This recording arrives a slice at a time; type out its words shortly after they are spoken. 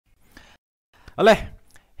ale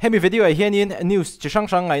hemi video ai hianin news chi sang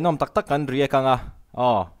ngai nom tak kan ria kanga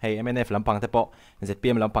hey MNF lampang te po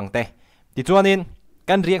ZPM lampang te ti chuanin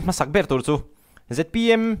kan riak ma sakber tur chu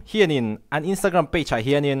ZPM hianin an Instagram page a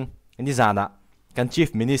hianin ni zana kan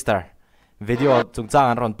chief minister video chungchang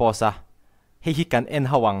an ron posa hi kan en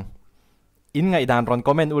hawang in ngai dan ron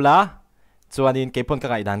comment ula chuanin kepon ka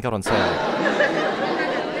ngai dan ka ron share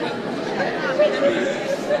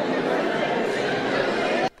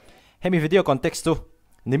hemi video context tu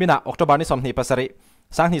nimina October ni somni pasari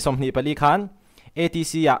sangni somni pali khan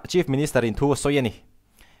ATC ya chief minister in thu soyani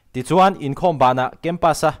ti chuan in khom bana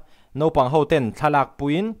campasa Naupang hoten thalak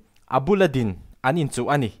puin abuladin an inchuh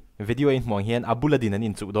ani video in mong hian abuladin an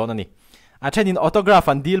inchuh don ani a thenin autograph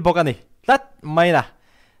an deal bok ani lat maina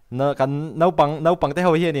na kan naupang te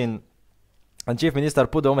ho hian in an chief minister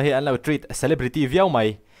pudom hi an lo treat celebrity viau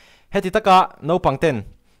mai heti taka naupang ten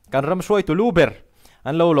kan ram shoi tu luber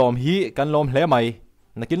an lo lom hi kan lom hle mai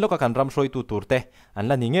nakin loka kan ram shoi tu turte an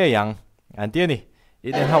la ni nge yang an tiani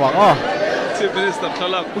in hawang chief minister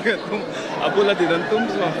thalak puin tum abuladin an tum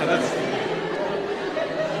so hanas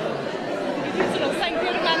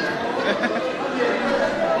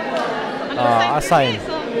assign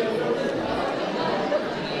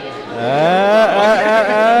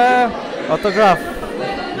autograph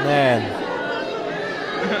nen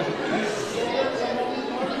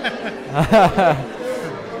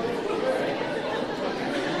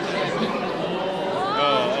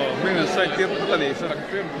mình sai tiếp là để sao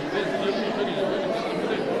phim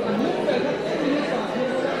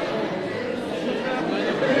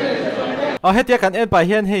hetia kan en pa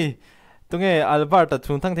hian hi tunge Albert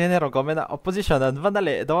chung thang the ne ro comment opposition an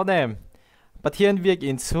vanale do nem pathian viek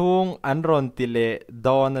in chung an ron tile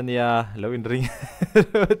don ania lo in ring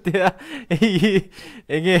tia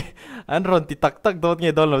enge an ron ti tak don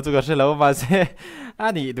nge don lo chu ga se lo ma se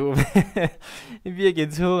ani du viek in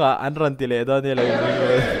chung an ron tile don ne lo in ring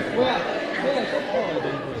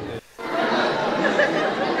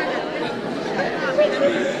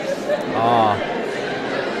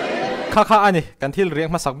kha ani kan thil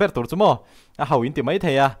riang ma sakber tur chumo a hawin ti mai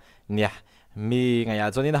theya nia mi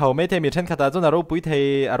ngaya chonin haw mai the mi then khata chon aro pui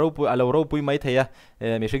thei aro pu alo ro pui mai theya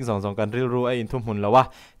mi hring zong kan ril ru a in thum hun lawa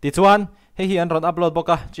ti chuan hi an ron upload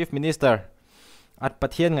boka chief minister at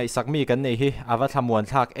pathian ngai sakmi kan nei hi awa thamuan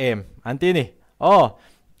thak em anti ni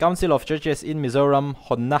Council of Churches in Mizoram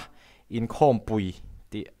honna in khom pui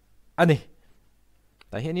ti ani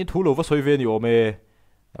ta hian thu lo wa soi ve ni o me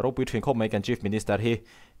ro pui thin khom mai kan chief minister hi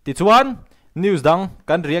ti chuan news dang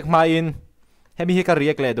kan riak ma in hemi hi ka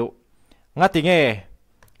riak le du ngati nge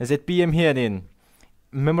ZPM hianin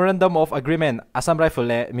memorandum of agreement Assam Rifle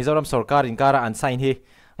le Mizoram Sarkar in kara an sign hi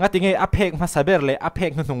ngati nge aphek ma saber le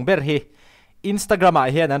aphek nung ber hi Instagram a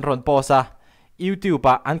hian an ron posa YouTube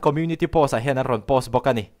a an community post a hian an ron post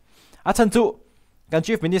bokani achan chu kan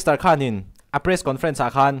chief minister khanin a press conference a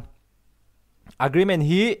khan agreement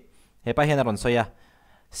hi he pa hian an ron soya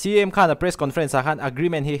CM khan a press conference a khan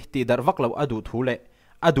agreement hi ti dar vaklo adu thule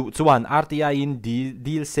adu chuan RTI in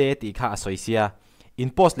deal se ti kha asoisia in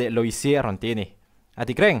post le loisia ronte ni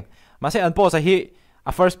ati kreng mase an post a hi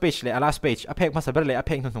a first page le a last page a phek ma saber le a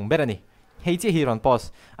phek nung berani hei chi hi ron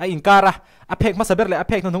post a in kara a phek ma saber le a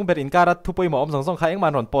phek nung ber in kara thupoi mo om song kha eng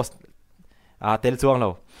man ron post a tel chuang lo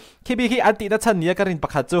khibi hi anti na chan nia karin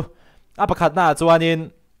pakhat chu a pakhat na chuanin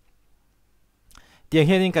tiang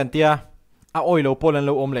hianin kan tia a oilo polan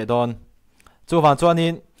lo om le don chuwan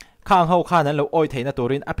chuanin khang ho khan an lo oi theina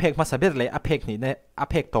turin a phek ma saber le a phek ni ne a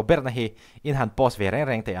phek to ber na hi in han post ve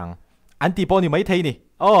reng te ang anti poni mai thei ni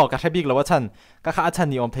ka thabik lo achan ka kha achan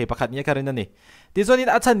ni om thei pakhat nia karin ani ti chuanin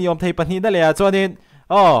achan ni om thei pani na le a chuanin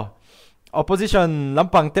opposition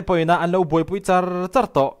lampang te poina an lo boi pui char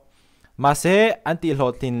to ma se anti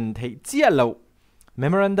hlotin thei chia lo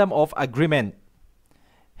memorandum of agreement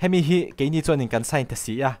hemi hi keini chuanin kan sign ta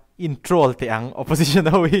si a in troll te ang opposition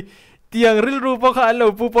hoi tiang ril ru po kha lo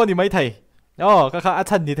pu po ni mai thai ka kha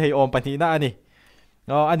achan ni thei om pani na ani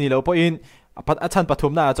ani lo po in pat achan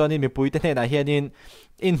pathum na choni mi pui te ne na hianin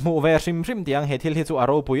in mu ve rim tiang he thil hi chu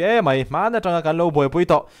aro pui mai ma na tanga kan lo boi pui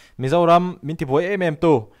to Mizoram min ti boi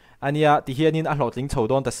tu ania ti hianin a hlotling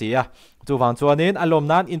chodon ta sia chuwang chuanin alom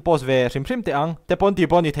nan in post ve rim te ang te pon ti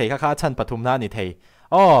pon ni thei kha achan pathum na ni thei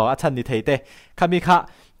achan ni thei te khami kha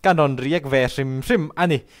kanon riek ve rim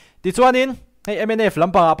ani ti chuanin hey MNF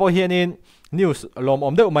lampang apo hianin news lom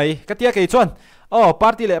om deuh mai katia ke chuan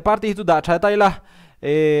party le party tu da tha tai la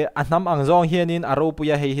anam ang zong hianin aro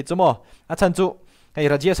puya hei hi chumo achan chu hey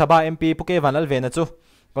Rajya Sabha MP puke vanal ve na chu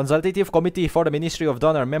consultative committee for the Ministry of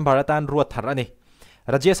Donor member atan ruat thar ani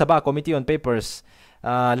Rajya Sabha committee on papers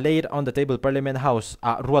laid on the table Parliament House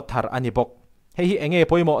ruat thar ani bok hei hi enge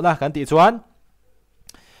poimo na kan ti chuan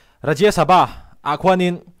Rajya Sabha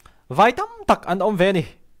akhuanin vai tam tak an om ve ni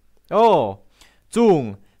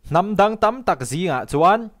chung namdang tam tak zinga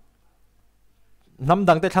chuan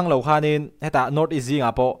namdang te thlang lo khanin heta north east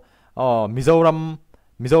zinga po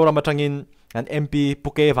Mizoram atangin an MP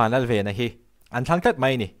puke vanal ve na hi an thlang tat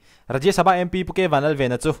mai ni Rajya Sabha MP puke vanal ve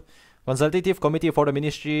na chu Consultative Committee for the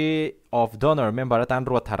Ministry of Donor member atan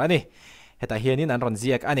ruat tharani heta hianin an ron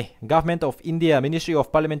ziak ani Government of India Ministry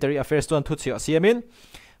of Parliamentary Affairs tuan thutsi siamin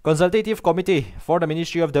Consultative Committee for the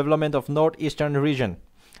Ministry of Development of Northeastern Region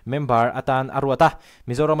member atan arwata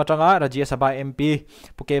Mizoram atanga Rajya Sabha MP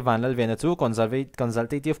puke vanal ve na chu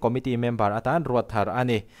Consultative Committee member atan ruat thar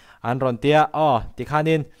ani an ron tia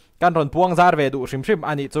tikhanin kan ron puang zar ve du shrim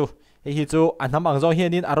ani chu hi chu anam ang zo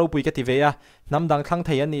hianin aro pui ka ti ve ya namdang thlang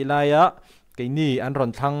thei ani la ya ke ni an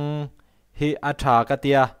ron thlang hi atha ka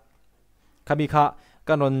tia khami kha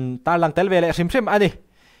kan ron tar lang tel ve le shrim ani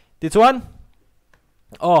ti chuan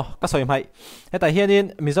ka soi mai heta hianin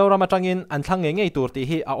Mizoram atangin an thlang nge tur ti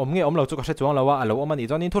hi a om nge om lo chu ka hre chuang lawa alo om ani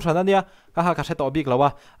jonin thu thana nia ka ha ka hre to bik lawa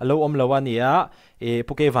alo om lawa nia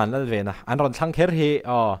puke van lal ve na an ron thlang kher hi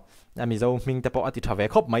Mizo ming te po ati thave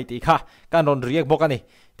khop mai ti kha kan ron riek bok ani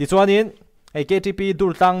ti chuanin KTP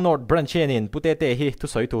Durtang North Branch in putete hi tu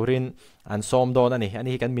soi turin an som don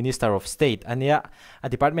ani kan Minister of State ania a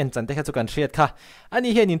department chan te kha chu kan hriat kha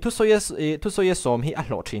ani hianin tu soya som hi a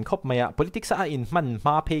hlo thin khop maya politics a in man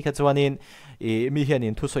ma phei kha chuanin mi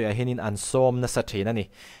hianin tu soya hianin an som na sa thin ani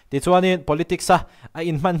ti chuanin politics a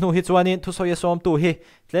in man nu hi chuanin tu soya som tu hi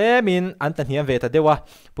tlemin an ta hniam ve ta dewa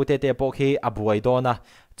putete pok hi abuai dona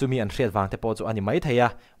chumi an hriat wang te po chu ani mai theia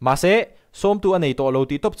ma se som tu anei to lo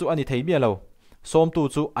ti top chu ani thei mi lo som tu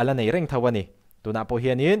chu ala nei reng thawani tuna po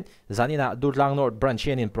hianin zanina Durtang North Branch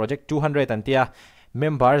in project 200 antia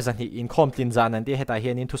member zani in khomtlin zan anti heta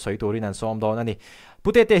hianin thu soi turin an som don ani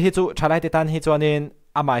putete hi chu thalai te tan hi chuanin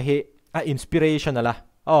ama hi a inspiration ala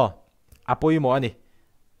apoi mo ani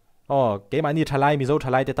ke mani thalai mizo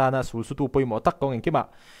thalai te tan sul su tu poi mo tak kong engkima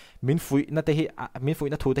min fui na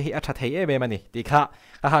thu te hi a that hei e mani ti kha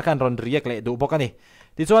kan ron riek le du bokani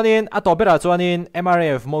ti chuanin a to bera chuanin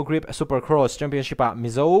MRF Mogrip Supercross Championship a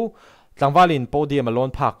Mizo Tlangvalin podium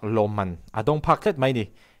alone park loman adong park let mai ni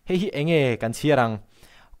hi enge kan chiarang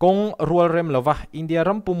kong rual rem lova India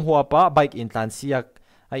rampum huwa pa bike in tlan siak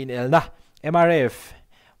in elna MRF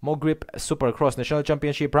Mogrip Supercross National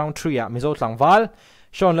Championship round 3 a Mizo Tlangval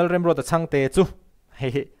Shaun rem ro ta changte chu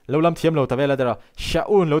lo lam thiam lo ta vela dera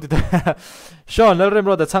Shaun lo ti Shaun rem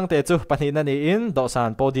ro ta changte chu panina ni in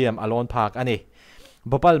dosan podium alone park ani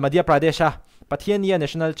Bhopal Madhya Pradesh Pathiania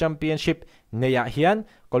National Championship neya hian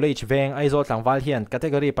college veng aizo Tlangval hian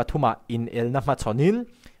category pathuma in elna ma chonin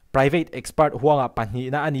private expert huanga panhi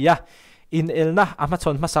na ania in elna ama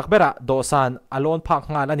chon masak bera dosan alone park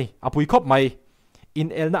ngal ani apui khop mai in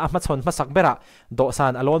elna ama chon masak bera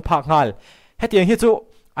dosan alone park ngal hetiang hi chu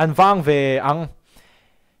anwang ve ang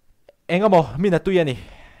engamo mina tuyani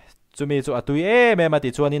chumi chu atui me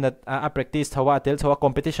mati chuanin a practice thawa tel thawa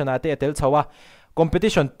competition ate tel thawa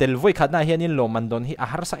competition tel voi khatna hianin lo mandon hi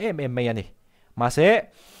ahar sa mai ani ma se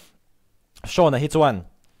Shaun hi chuan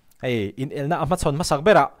in elna ama chon masak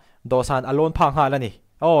bera dosan alone phang halani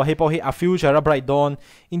hei po hi a future a bright dawn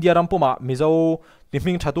India rampuma Mizo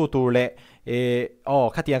timing thatu turle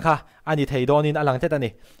khatiang kha ani thei donin alang te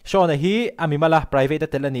tani Shaun hi amimala private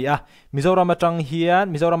telani a Mizoram atang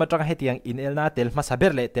hetiang in elna tel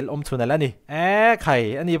masaber le tel chunalani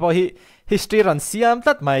khai ani po hi history ran siam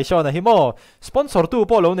tat mai Shaun hi mo sponsor tu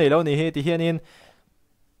po lo nei lo ni he ti hianin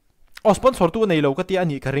sponsor tu nei lo ka ti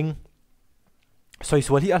ani ka ring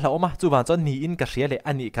soisuali a hlawma chuwa chon ni in ka hriale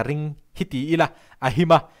ani ka ring hiti ila a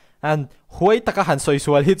hima an huai taka han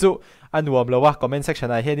soisual hi chu anuam lowa comment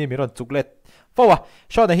section a heni miron chuklet fowa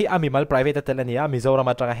Shaun hi amimal private telania Mizoram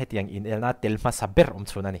atanga hetiang in elna telma saber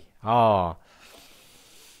chunani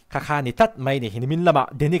kha ni tat mai ni hinimin lama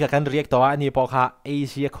deni ka kan react to ani po kha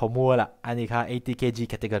Asia khomula ani kha 80 kg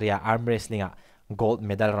category arm wrestling gold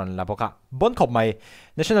medal ron laboka bon khop mai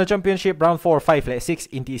national championship round 4 5 le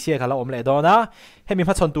 6 inti sia khala omle dona hemi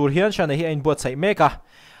ma chon tur hian Shaun hi in bot sai meka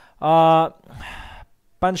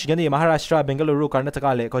Panch gani Maharashtra Bengaluru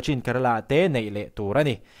Karnataka le Cochin Kerala te nei le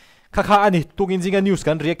turani kha ani tungin jinga news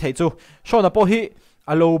kan react thei chu Shaun po hi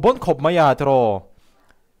alo bon khop maya tro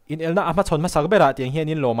in elna ama chon masak bera tiang hian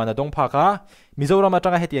in lo mana dong phaka Mizoram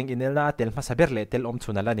atanga hetiang in elna tel masaber le tel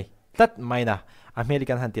chunalani tat maina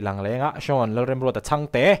American han tilang lenga Shaun lorem ro ta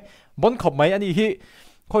changte bon khop mai ani hi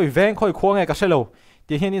khoi veng khoi khuang e ka selo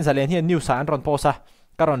ti hian in zalen hian news an ron posa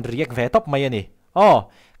karon react ve top mai ani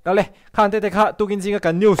ก็เลยข้างเตะค่ะตุกินจริง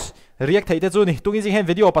กันนิวส์เรียกไทยเตจูนี่ตุกินจริงเห็น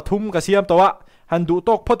วิดีโอปฐุมกับเสียมตัวฮันดูต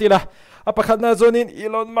กพอดีละประคันน่าจวนินอี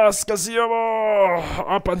ลอนมัสกับเสียม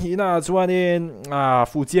ปัญหาน่าจวนิน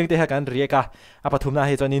ฟูเจียงเตะกันเรียกปฐุมน่าใ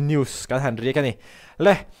ห้จวนินนิวส์กันหันเรียกกันนี่เล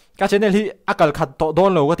ยก็เช่นนี้อากาศขัดต่อโด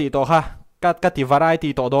นเราก็ตีต่อค่ะก็ตีวาไร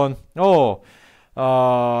ตี้ต่อโดนโอ้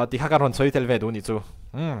ตีข้าการรอนซอยเทลเวดูนี่จู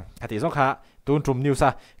ก็ตีส่งค่ะตูนจุ่มนิว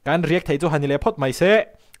ส์การเรียกไทยจูฮันนี่เลยพอดไม่เส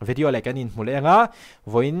วิดีโออะไรกันนี่มุเลยงะ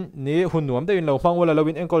วันนี้หุ่นหนุ่มได้ยินเราฟังว่าเรา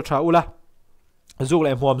วินเอ็งกอลชาอุละจูเล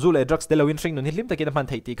ยหัวจูเลยดรักส์เดลวินชิงนุ่นฮิลิมตะกี้น้ำมัน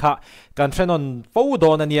ไทยตีค่ะการเทรนนฟูโด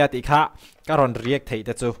นันเนียตีค่ะการรอนเรียกไทยแ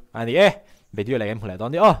ต่จูอันนี้วิดีโออะไรกันมุเลยตอน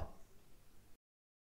นี้